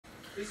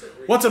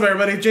What's up,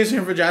 everybody? Jason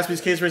here for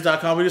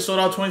JaspysCaseBreaks.com. We just sold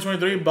out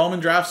 2023 Bowman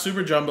Draft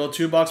Super Jumbo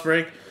 2-box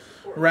break.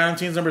 Random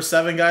teams number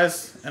 7,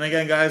 guys. And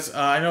again, guys,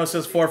 I know it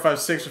says 4, 5,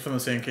 6 are from the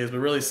same case, but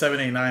really 7,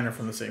 8, 9 are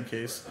from the same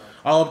case.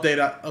 I'll update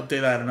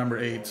that at number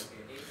 8.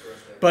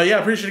 But yeah,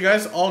 appreciate it,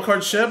 guys. All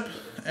cards ship,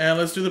 and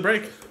let's do the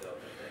break.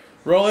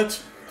 Roll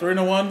it. 3 and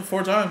a 1,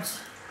 4 times.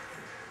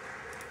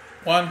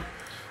 1,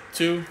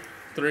 2,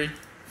 3,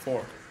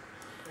 4.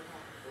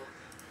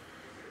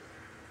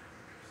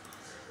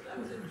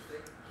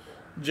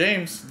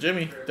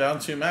 Jimmy, down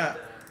to Matt.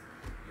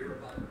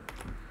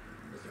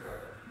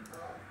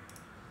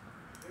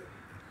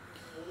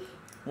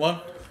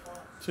 One,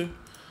 2,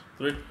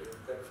 3,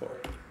 4.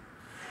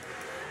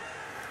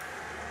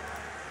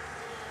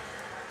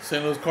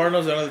 St. Louis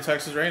Cardinals and the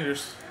Texas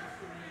Rangers.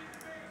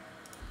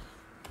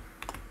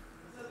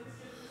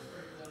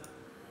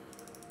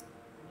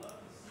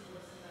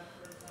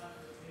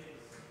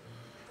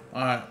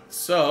 All right,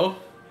 so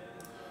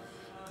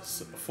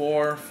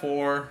 4,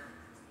 4.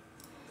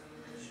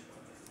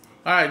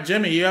 All right,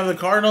 Jimmy, you have the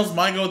Cardinals,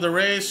 Michael with the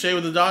Rays, Shay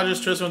with the Dodgers,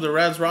 Tristan with the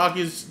Reds,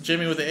 Rockies,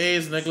 Jimmy with the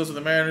A's, Nicholas with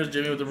the Mariners,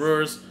 Jimmy with the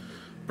Brewers,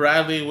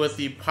 Bradley with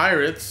the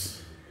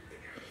Pirates.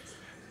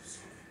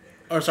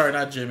 Or sorry,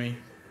 not Jimmy.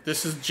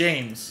 This is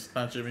James,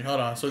 not Jimmy. Hold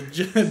on. So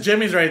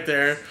Jimmy's right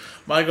there.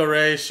 Michael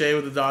Rays, Shay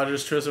with the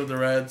Dodgers, Tristan with the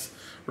Reds,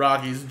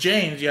 Rockies.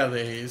 James, you have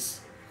the A's.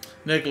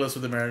 Nicholas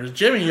with the Mariners.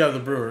 Jimmy, you have the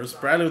Brewers.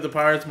 Bradley with the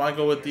Pirates,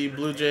 Michael with the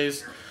Blue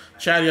Jays.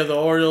 Chad, you have the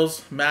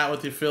Orioles. Matt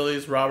with the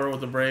Phillies. Robert with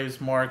the Braves.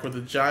 Mark with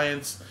the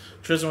Giants.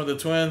 Tristan with the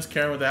Twins.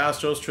 Karen with the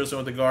Astros. Tristan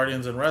with the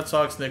Guardians and Red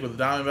Sox. Nick with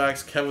the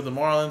Diamondbacks. Kev with the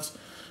Marlins.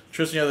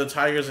 Tristan, you have the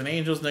Tigers and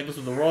Angels. Nicholas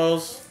with the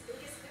Royals.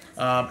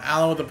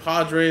 Alan with the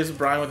Padres.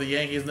 Brian with the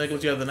Yankees.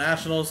 Nicholas, you have the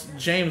Nationals.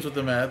 James with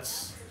the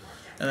Mets.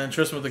 And then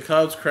Tristan with the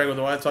Cubs. Craig with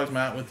the White Sox.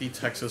 Matt with the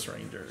Texas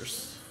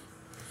Rangers.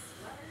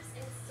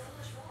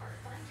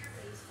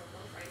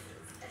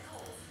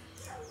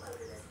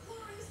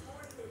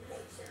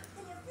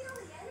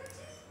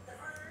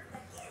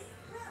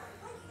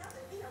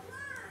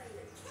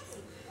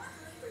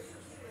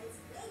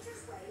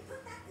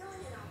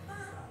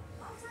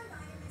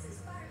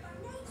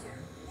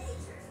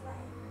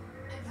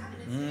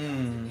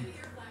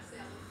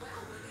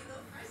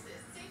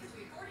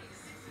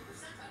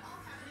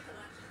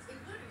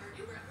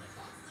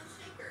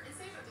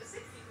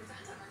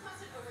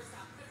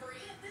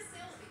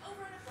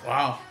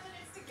 Wow.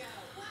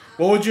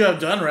 What would you have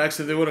done, Rex,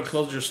 if they would have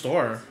closed your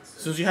store?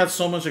 Since you had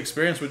so much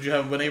experience, would you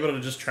have been able to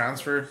just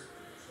transfer,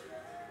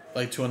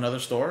 like, to another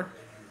store?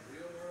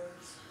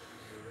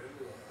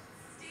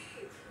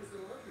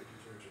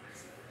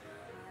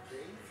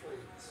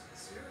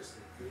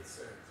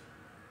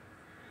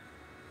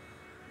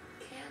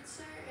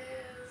 Cancer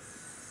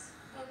is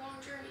a long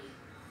journey.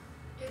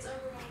 It's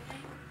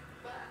overwhelming,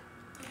 but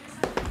you just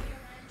have to put your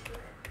mind to it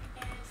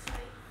and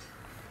fight.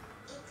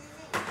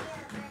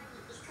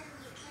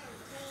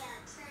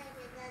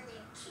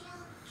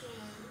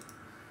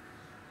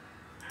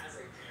 As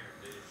a parent,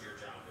 it is your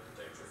job to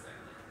protect your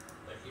family.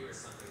 But here is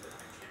something that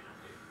I cannot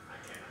do. I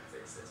cannot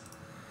fix it.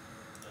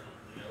 I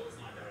don't know if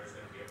my daughter's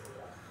going to be able to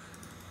walk.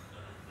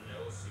 I don't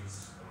know if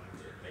she's going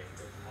to make it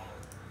to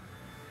tomorrow.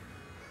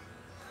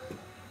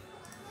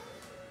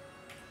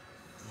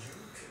 You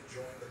can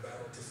join the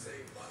battle to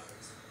save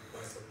lives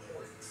by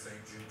supporting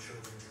St. Jude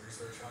Children's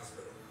Research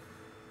Hospital.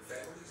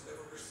 Families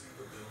never receive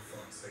a bill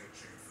from St.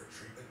 Jude for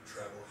treatment,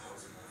 travel,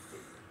 housing, or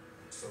food,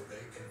 so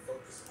they can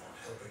focus on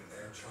helping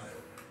their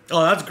child.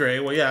 Oh, that's great.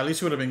 Well, yeah, at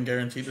least you would have been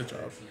guaranteed a job.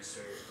 There's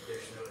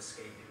no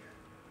escaping it.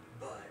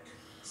 But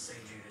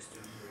St. Jude is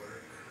doing the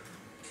work,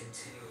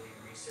 continually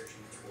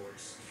researching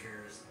towards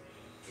cures,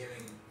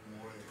 giving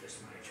more than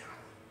just my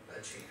child a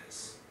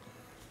chance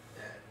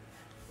at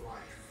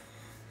life.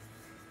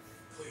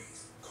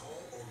 Please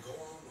call or go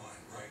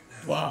online right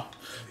now. Wow.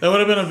 That would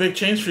have been a big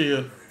change for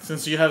you,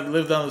 since you have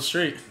lived down the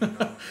street.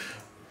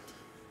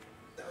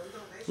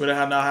 Would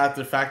have not had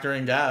to factor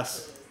in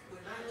gas.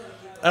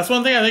 That's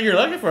one thing I think you're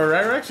looking for,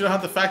 right, Rex? You don't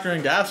have to factor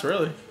in gas,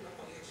 really.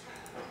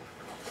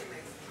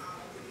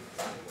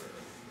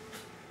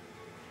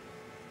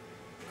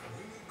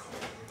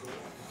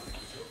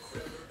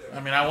 I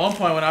mean, at one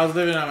point when I was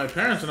living at my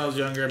parents when I was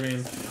younger, I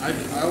mean, I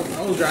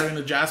was driving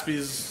to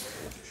Jaspys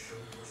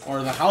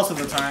or the house at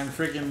the time,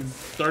 freaking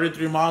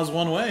 33 miles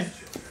one way.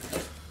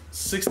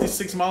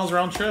 66 miles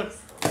round trip.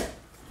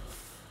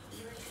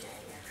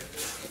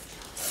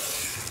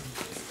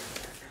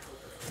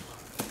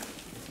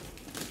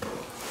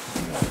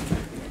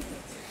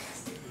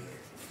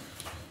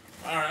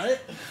 Alright.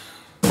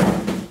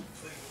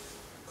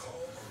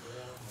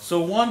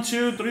 So 1,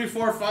 2, 3,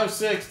 4, 5,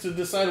 6 to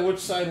decide which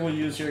side we'll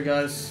use here,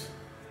 guys.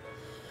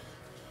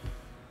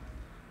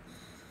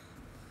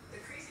 The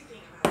crazy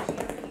thing about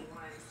GRP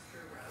ones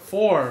through row.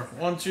 4.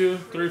 1, 2,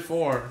 3,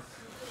 4.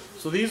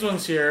 So these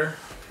ones here.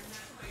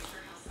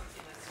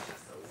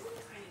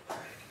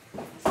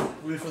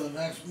 Wait for the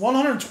next.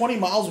 120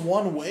 miles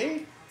one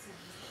way?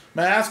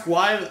 May I ask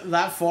why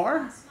that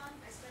far?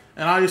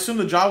 And I assume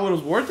the job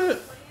was worth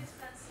it?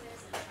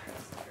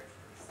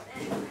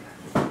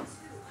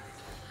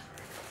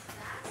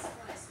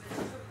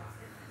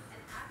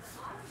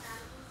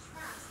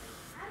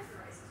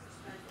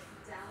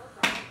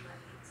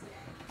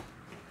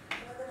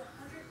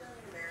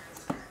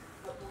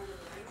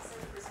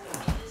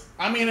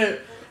 I mean,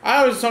 I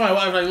always tell my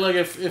wife, like, look,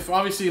 if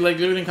obviously, like,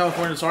 living in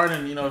California is hard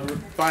and, you know,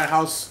 buy a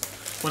house,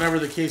 whenever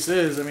the case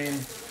is, I mean,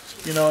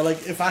 you know,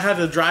 like, if I had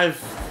to drive,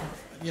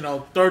 you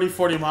know, 30,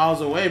 40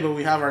 miles away, but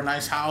we have our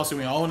nice house and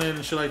we own it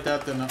and shit like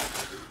that, then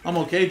I'm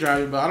okay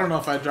driving, but I don't know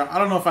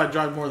if I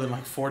drive more than,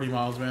 like, 40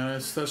 miles, man.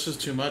 That's just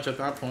too much at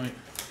that point.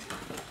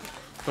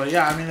 But,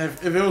 yeah, I mean,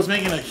 if it was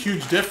making a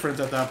huge difference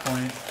at that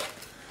point,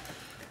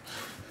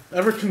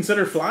 ever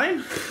consider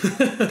flying?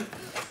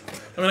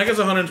 I mean, I guess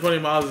 120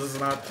 miles is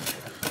not...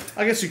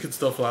 I guess you could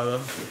still fly,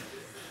 though.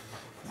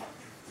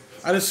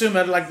 I'd assume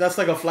that, like, that's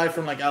like a flight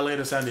from, like, LA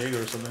to San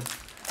Diego or something.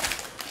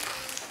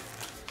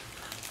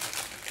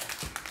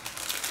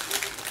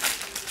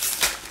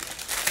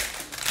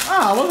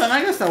 Ah, well, then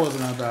I guess that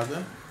wasn't that bad,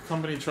 then.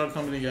 Company truck,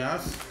 company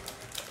gas.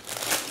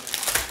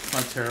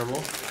 Not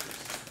terrible.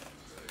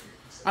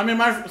 I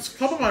mean, a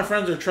couple of my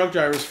friends are truck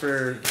drivers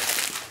for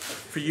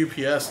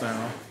UPS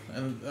now.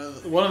 And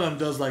one of them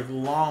does, like,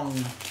 long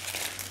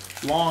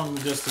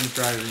distance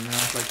driving, you know,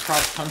 like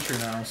cross country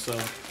now, so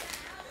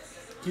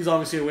he's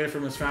obviously away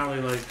from his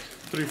family like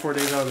 3-4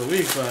 days out of the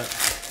week, but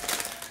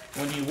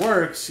when he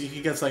works,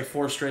 he gets like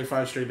 5 straight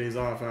days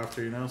off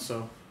after, you know,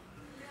 so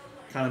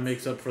kind of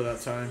makes up for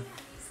that time.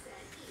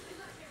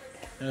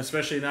 And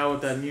especially now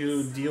with that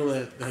new deal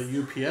that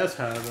UPS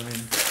has, I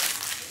mean,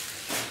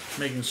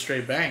 making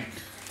straight bank.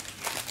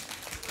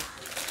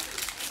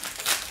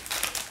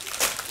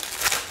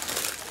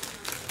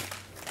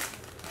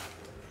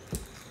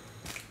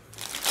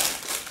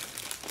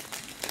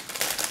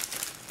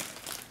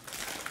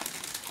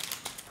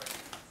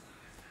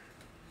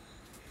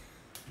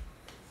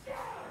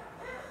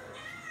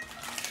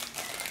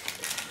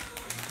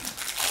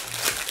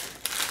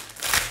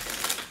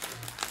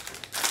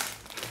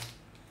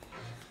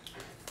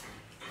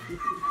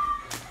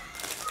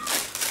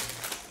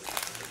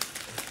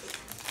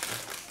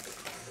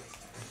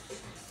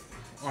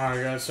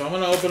 Alright guys, so I'm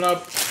going to open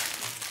up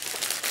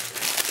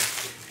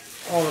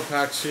all the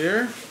packs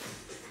here.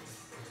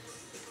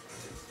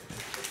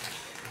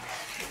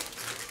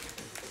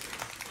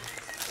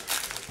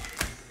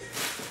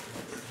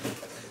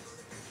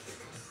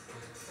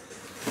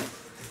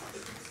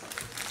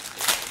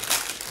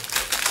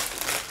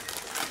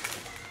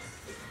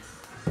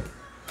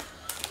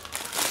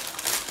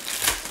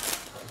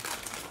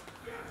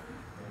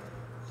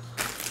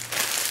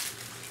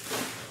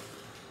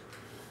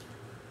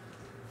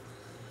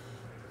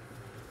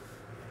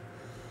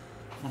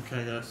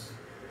 Okay, guys.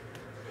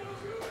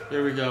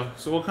 Here we go.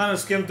 So we'll kind of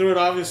skim through it,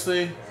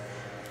 obviously.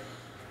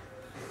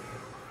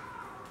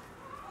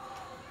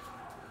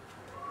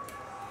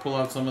 Pull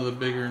out some of the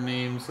bigger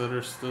names that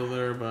are still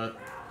there, but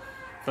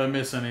if I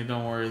miss any,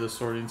 don't worry. The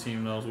sorting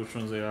team knows which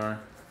ones they are.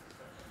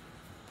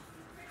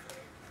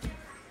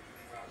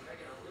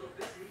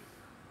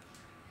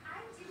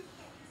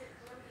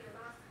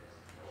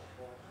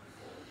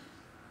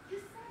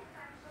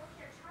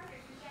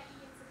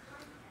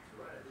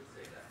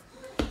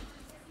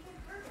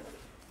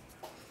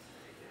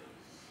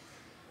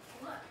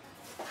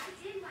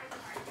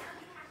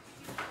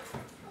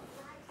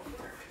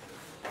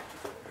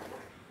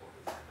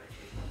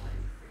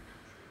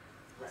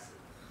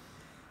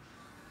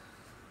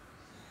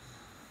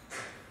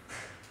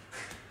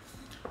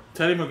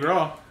 Teddy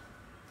McGraw.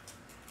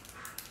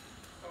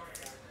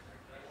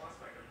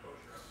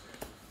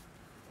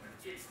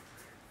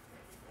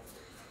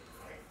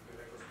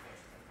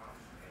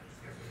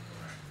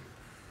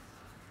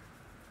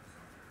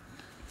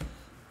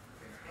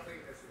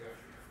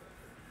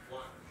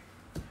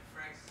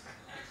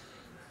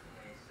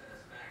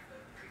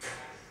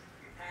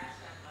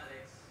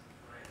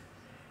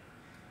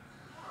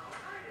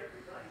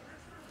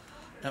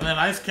 And then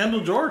nice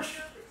Kendall George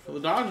for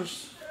the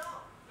Dodgers.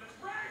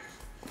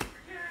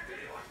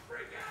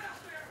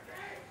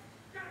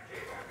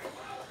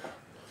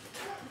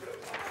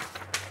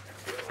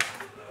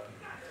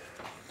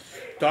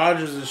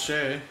 Dodgers is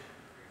Shea.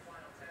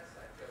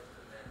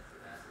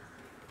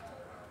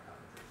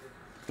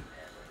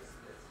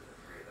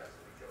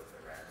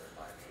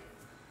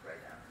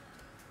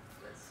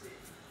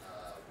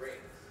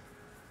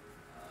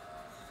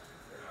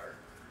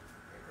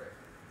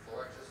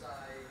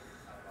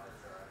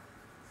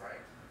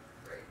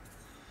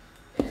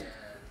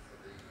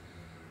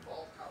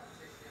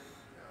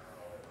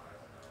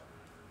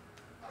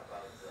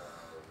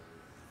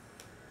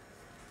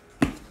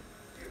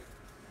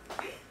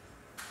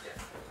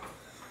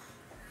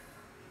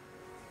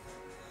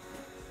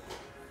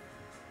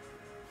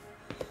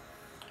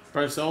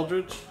 Bryce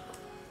Eldridge.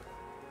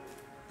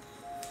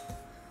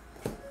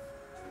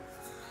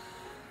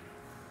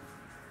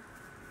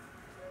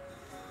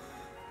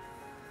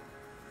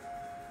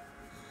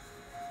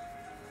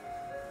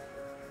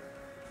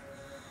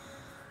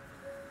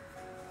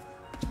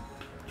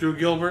 Drew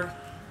Gilbert.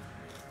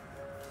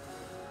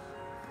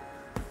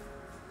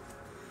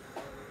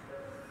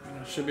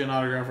 Should be an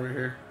autograph right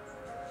here.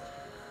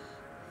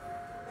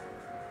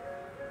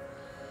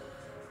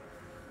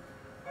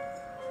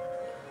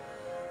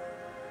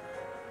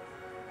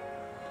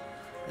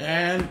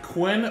 And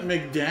Quinn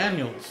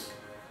McDaniels.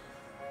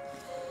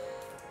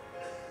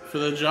 for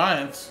the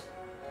Giants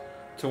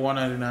to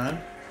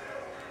 199.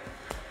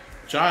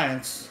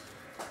 Giants.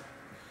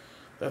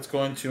 That's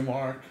going to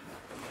Mark.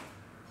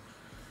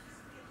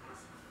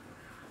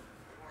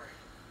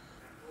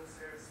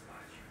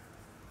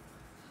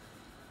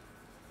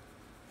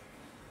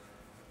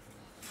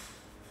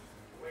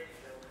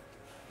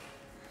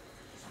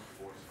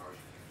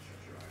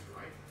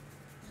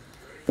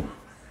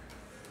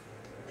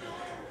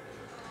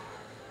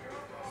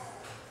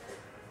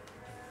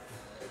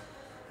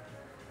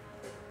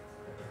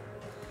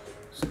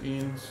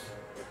 Scenes.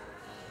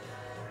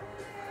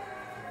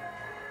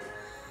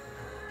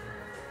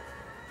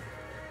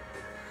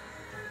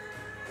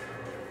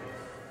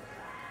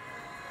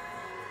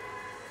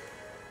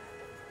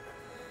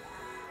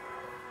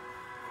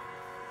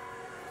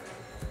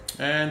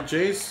 And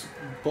Jace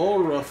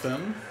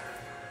Bullruffin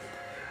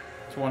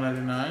to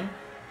 199.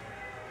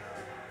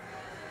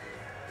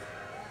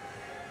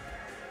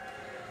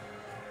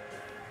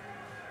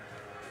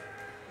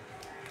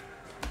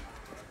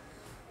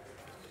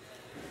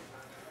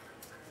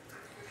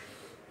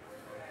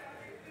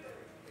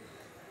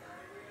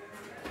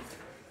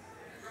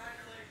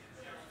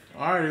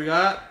 All right, we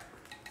got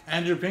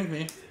Andrew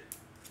Pinckney.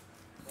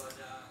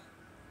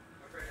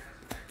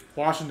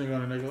 Washington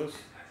going to Nicholas.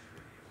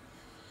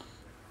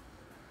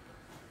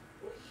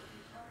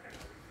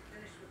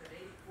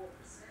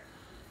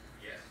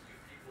 Yes, you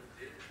people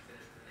did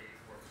finish with an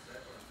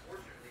 84%, but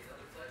unfortunately,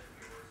 another pledge of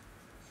yours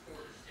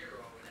scored a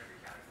 0 in every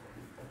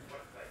category.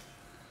 What pledge?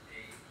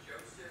 A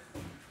Joseph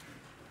Blue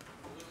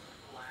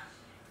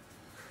Pulaski.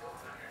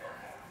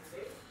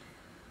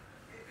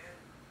 Hey, man.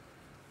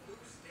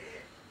 Blue's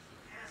dead.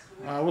 He passed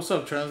away. What's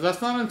up, Trends?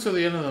 That's not until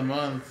the end of the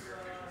month.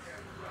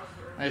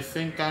 I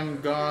think I'm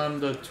gone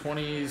the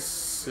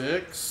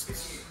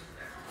 26th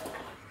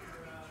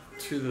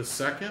to the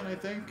 2nd, I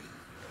think.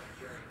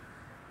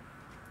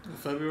 Of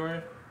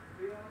February.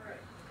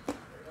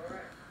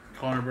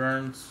 Connor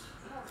Burns.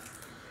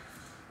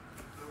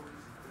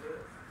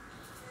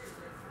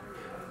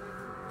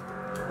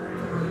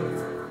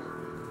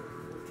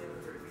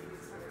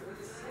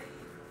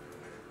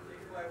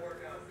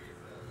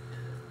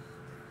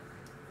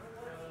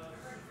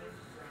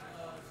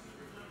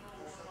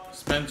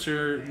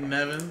 Spencer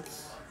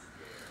Nevins.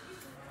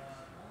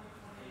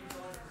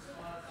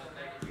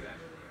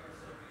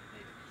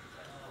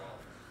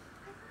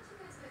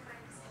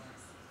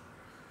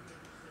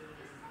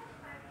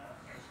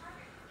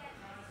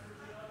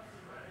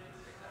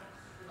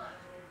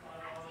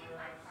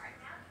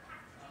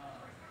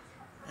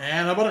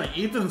 And how about an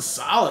Ethan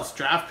Salas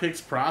draft picks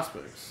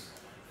prospects?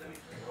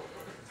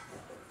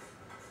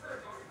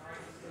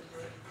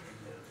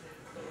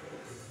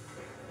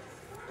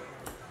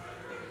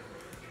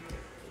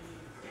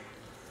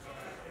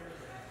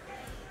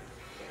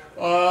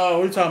 What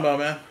are you talking about,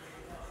 man?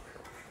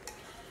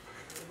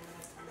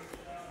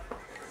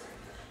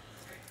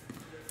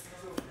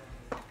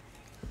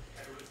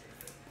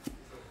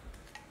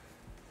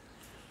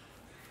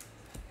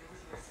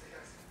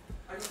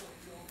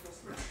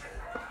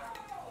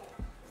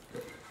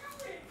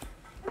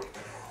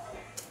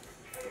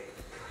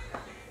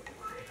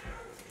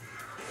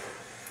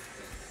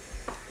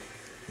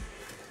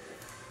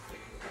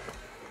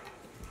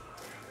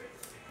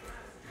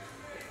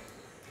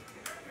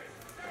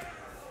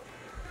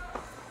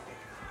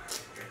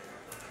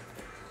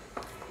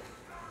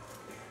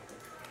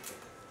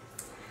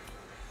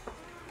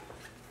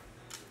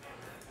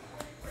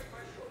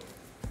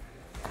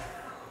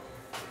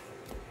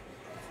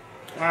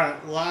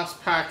 Alright,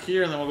 last pack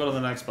here, and then we'll go to the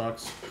next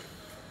box.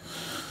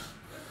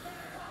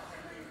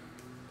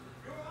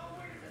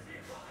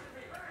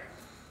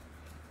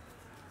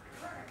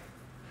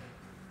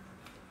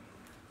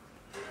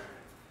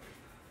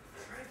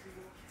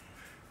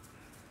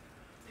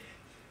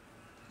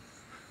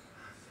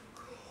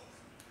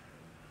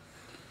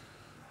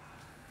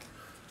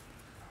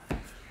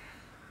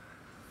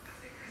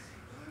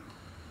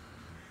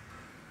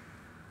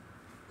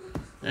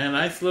 And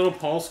nice little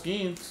Paul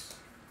Skeens.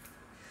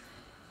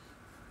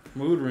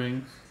 Mood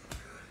rings.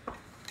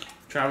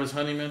 Travis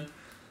Honeyman.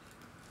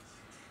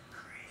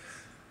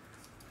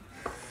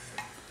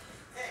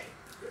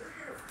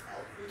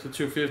 To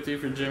 250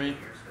 for Jimmy. New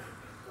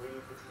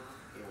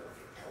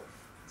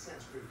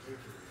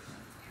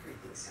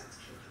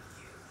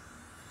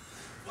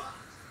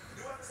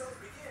episodes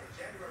begin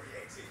January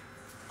 18th.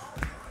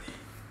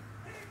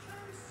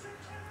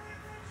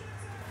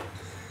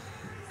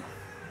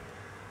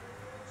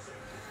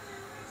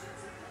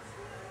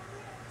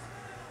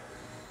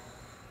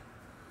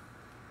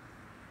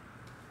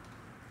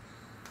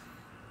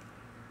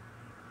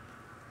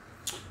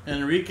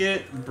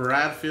 Enrique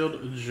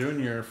Bradfield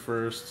Jr.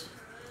 first.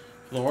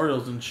 For the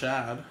Orioles and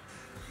Chad.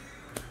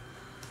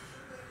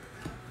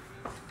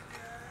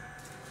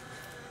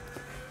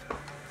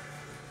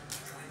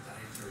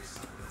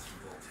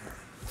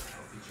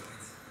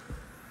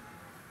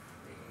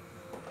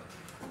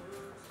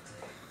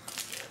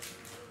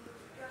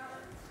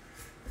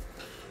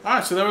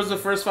 Alright, so that was the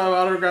first 5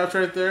 autographs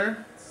right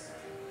there.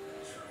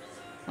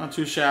 Not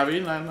too shabby,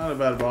 not a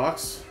bad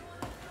box.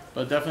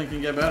 But definitely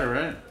can get better,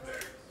 right?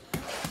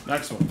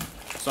 Next one.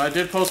 So I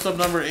did post up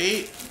number 8.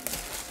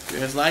 If you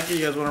guys like it,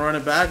 you guys want to run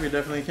it back, we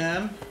definitely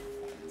can.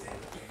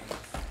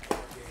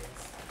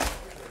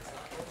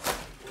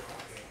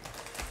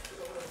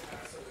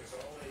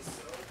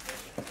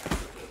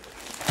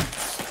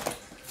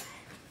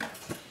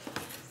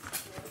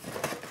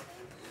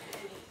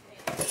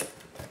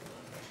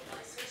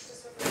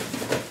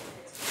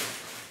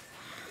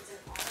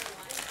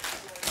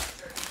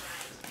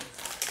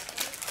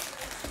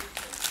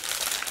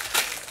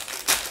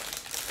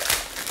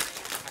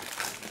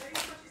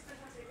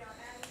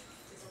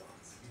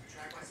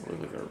 Or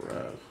like a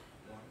red.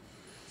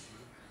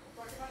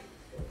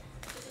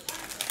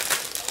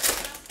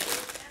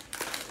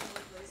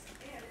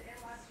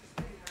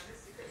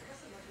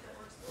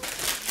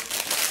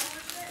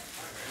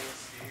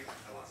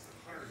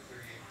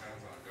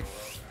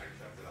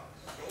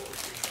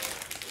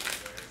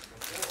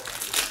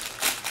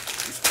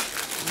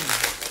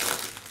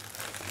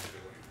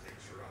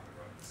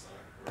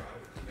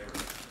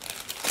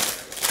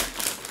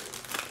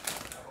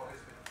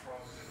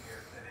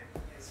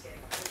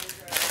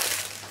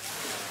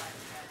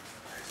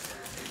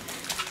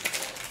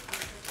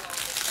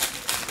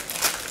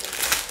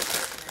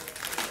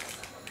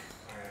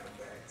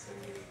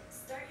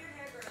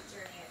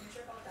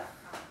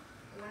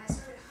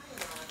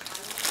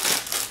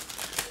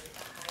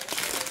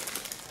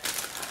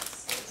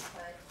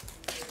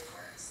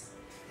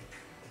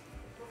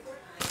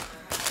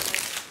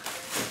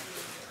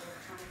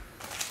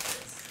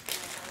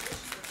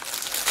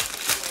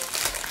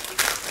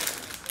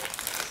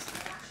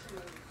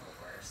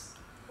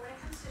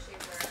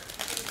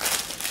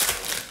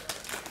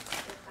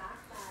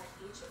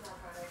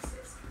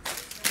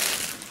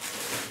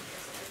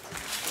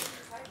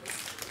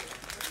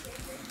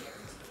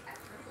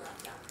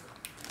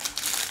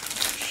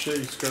 Shit,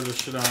 you scared the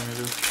shit out of me,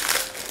 dude. I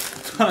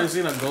thought I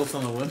seen a ghost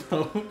on the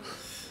window.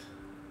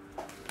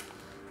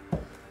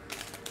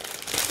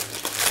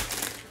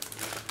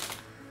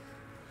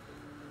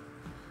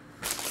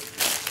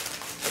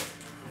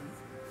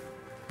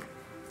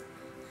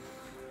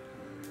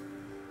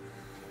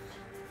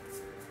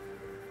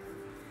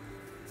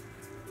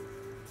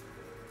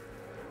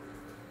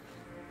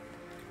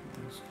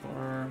 This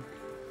car.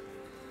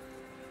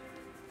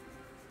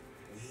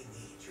 We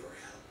need your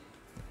help.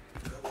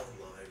 Go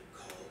online,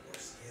 call, or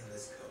scan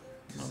this code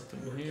to Nothing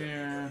support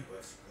here.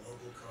 WWF's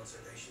global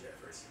conservation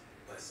efforts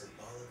by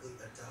symbolically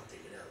adopting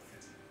an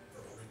elephant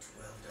for only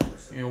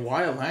 $12 a You know,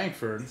 Wyatt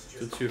Langford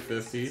to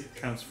 250.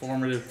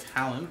 Transformative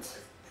talent.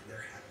 and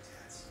their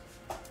habitats.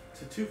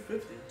 To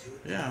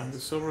 250. Yeah, the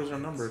silvers are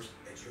numbers.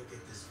 And you'll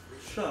get this free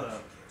Shut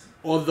up.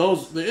 Well,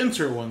 those, the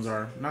insert ones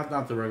are,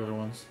 not the regular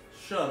ones.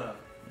 Shut up.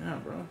 Yeah,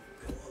 bro.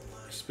 Go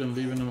online. Just been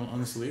leaving them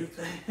unsleeved.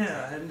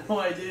 Yeah, I had no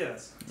idea.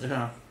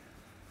 Yeah.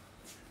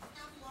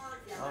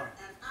 Oh.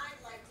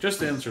 Just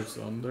the inserts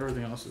though.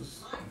 Everything else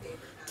is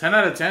 10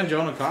 out of 10.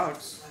 Jonah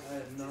Cox. I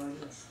had no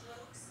idea.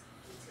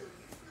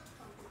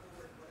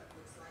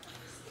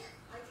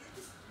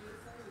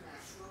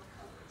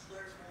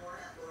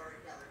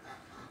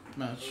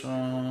 Matt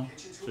Shaw,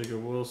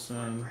 Jacob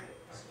Wilson,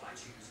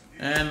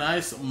 and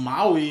nice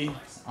Maui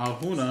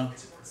Ahuna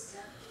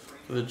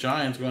for the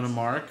Giants going to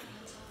Mark.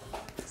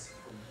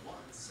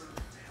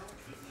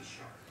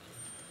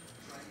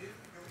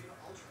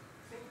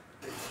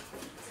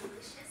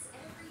 Delicious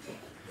every day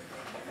with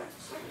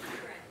the Jenny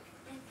Craig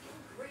and feel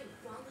great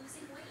while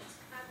losing weight.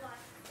 I've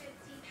lost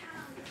 50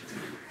 pounds.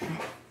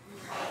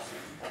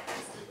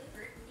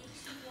 Delivered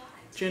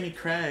nationwide. Jenny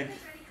Craig. The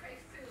Jenny Craig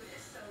food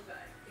is so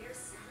good. There's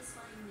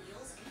satisfying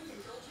meals and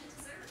indulgent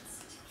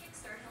desserts to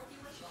kickstart healthy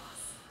weight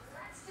loss.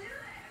 Let's do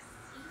this.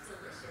 Eat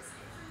delicious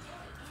every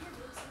day and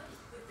lose weight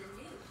with the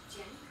new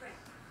Jenny Craig.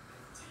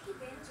 Take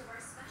advantage of our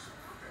special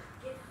offer.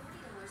 Get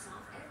 $40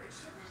 off every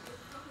shipment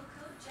with promo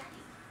code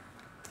Jenny.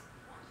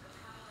 Want the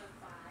power of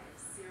 5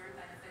 serum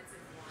benefits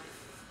in one?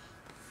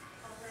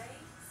 Olay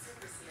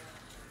Super Serum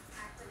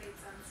activates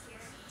on skin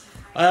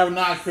to I have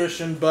not,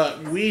 Christian,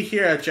 but we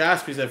here at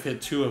Jaspy's have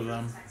hit 2 of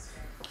them.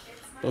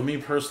 But me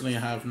personally, I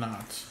have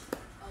not.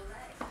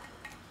 Olay.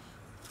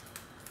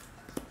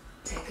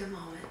 Take a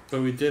moment.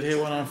 But we did hit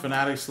one on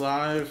Fanatics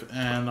Live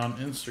and on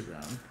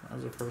Instagram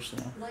as a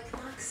personal. Like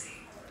Moxie.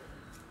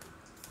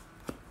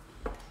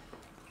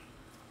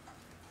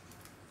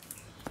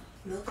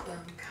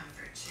 Milk-Bone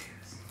Comfort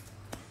Shoes.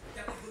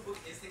 Captain Blue Book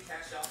Instant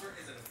Cash Offer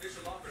is an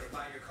official offer to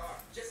buy your car.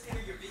 Just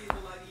enter your vehicle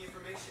ID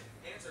information,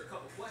 answer a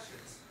couple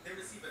questions, then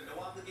receive a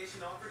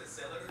no-obligation offer to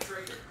sell it or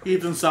trade it.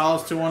 Ethan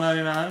Salas to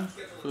 199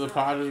 for the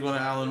Padres going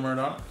to Alan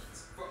Murdoch.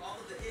 For all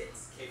of the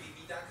hits,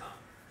 KBB.com.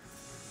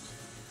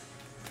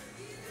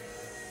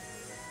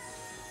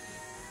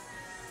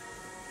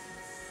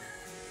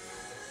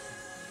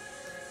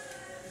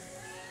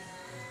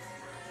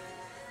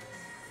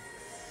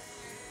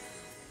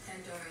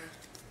 Pandora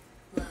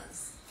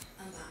loves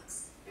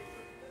unbox.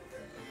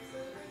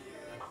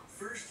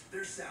 First,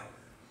 they're sour.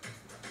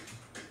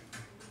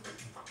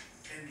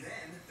 And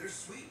then they're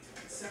sweet.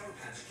 Sour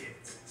Patch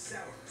Kids.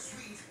 Sour,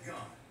 sweet, gone.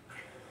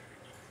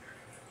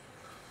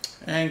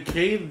 And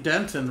Cade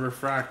Denton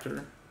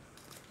refractor.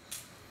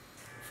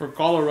 For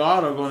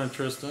Colorado, going to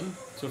Tristan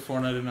to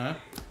 $4.99.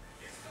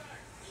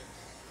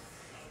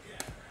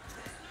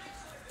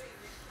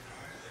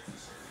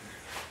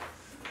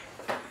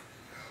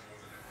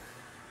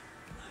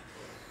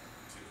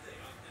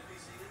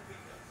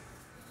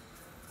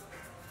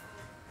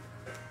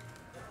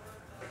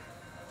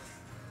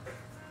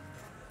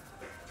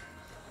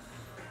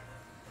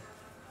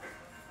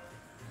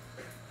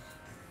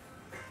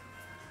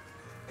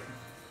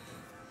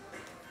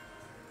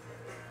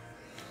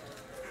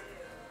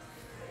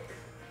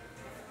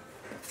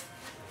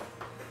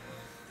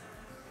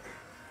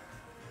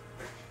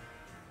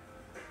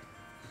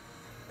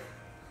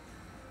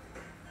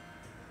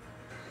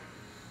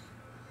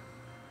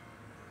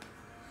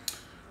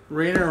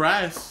 Rainer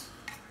Rice.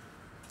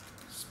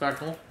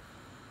 Speckle.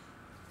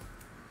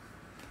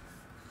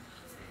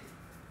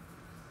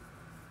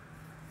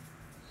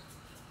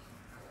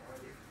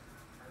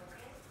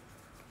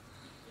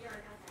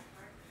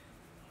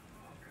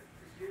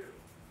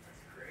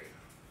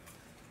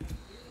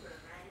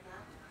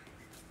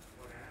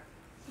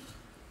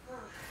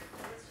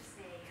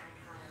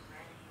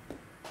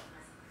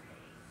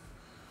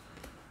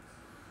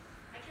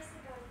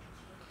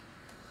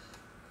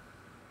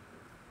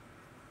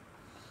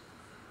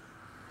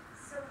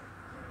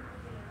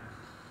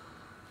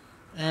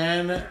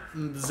 And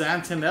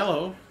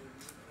Zantinello.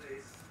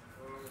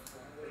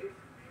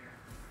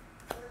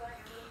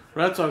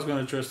 Red Sox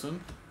going to Tristan.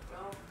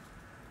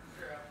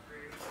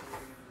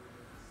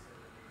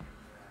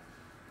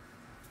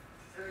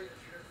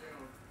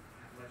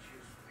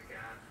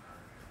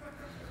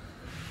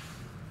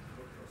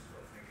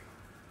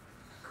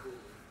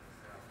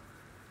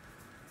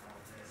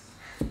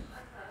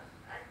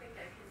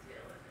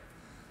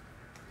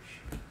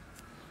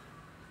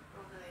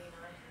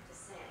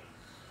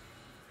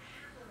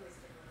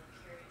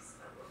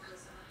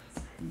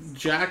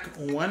 Jack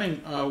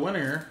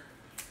Winninger,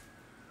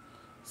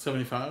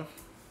 75.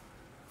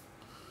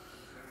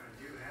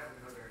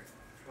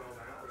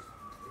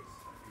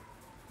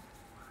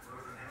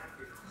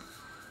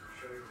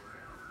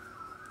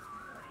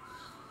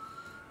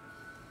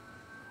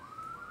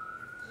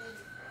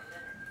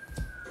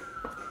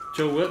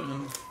 Joe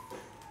Whitman.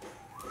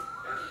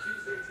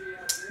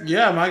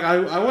 Yeah, Mike,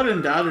 I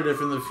wouldn't doubt it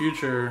if in the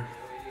future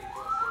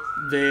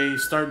they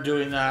start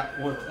doing that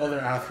with other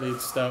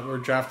athletes that were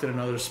drafted in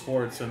other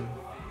sports, and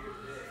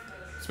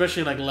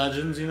especially like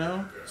legends, you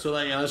know? So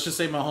like, yeah, let's just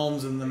say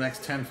Mahomes in the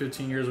next 10,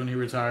 15 years when he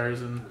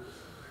retires and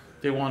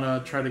they want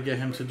to try to get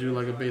him to do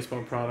like a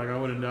baseball product. I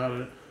wouldn't doubt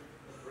it.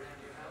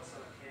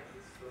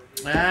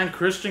 And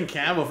Christian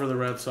Campbell for the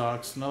Red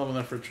Sox. Another one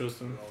there for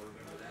Tristan.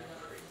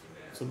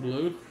 It's a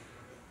blue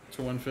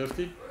to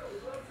 150.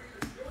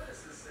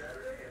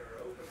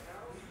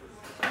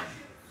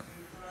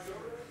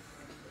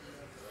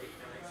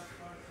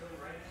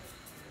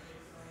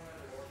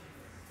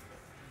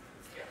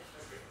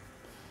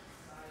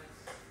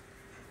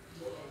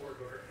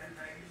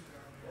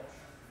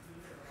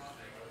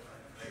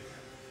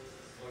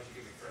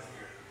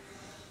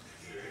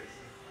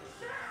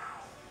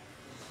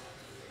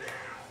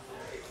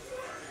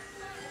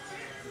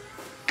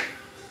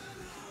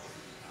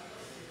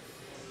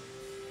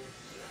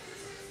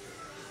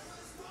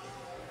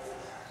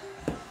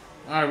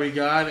 All right, we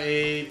got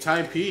a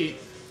Ty Pete.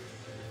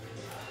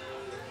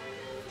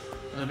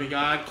 And we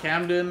got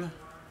Camden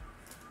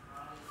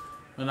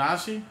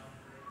Manashi.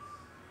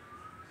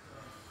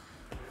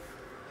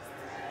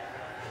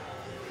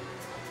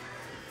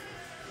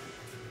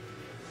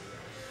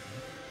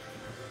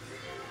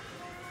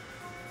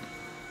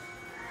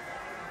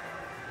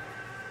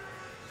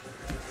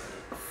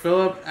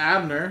 Philip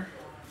Abner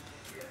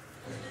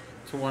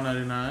to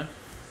 199.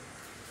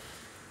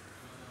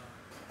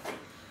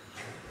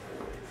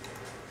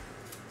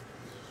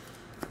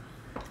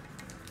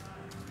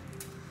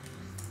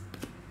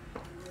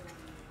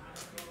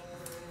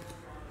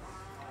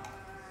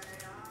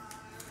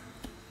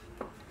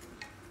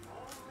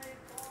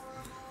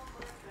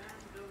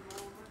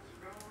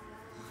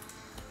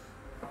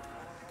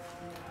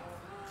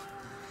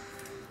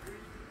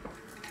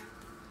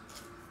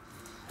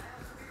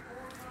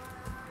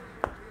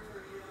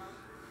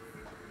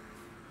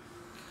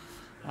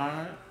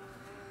 Alright.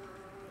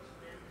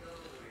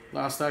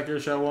 Last stack here,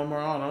 show one more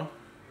auto.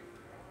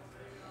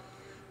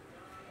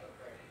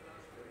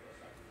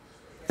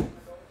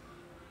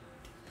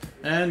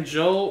 And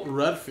Joel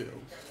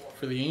Redfield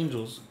for the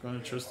Angels, going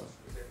to Tristan.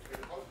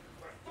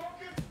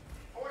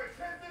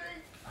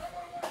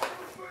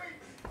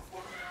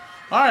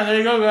 Alright, there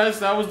you go, guys.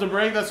 That was the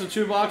break. That's the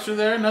 2 boxer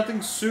there.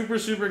 Nothing super,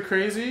 super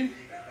crazy.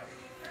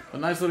 A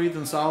nice little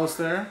Ethan Salas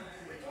there.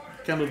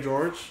 Kendall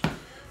George.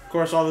 Of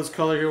course, all this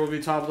color here will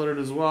be top loaded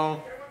as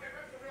well.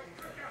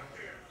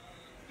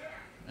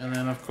 And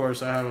then, of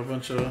course, I have a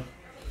bunch of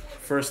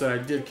first that I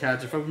did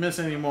catch. If I miss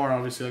any more,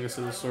 obviously, like I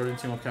said, the sorting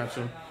team will catch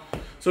them.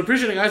 So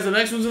appreciate it, guys. The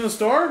next one's in the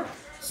store.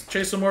 Let's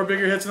chase some more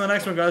bigger hits in the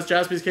next one, guys.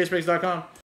 JaspysCaseBreaks.com.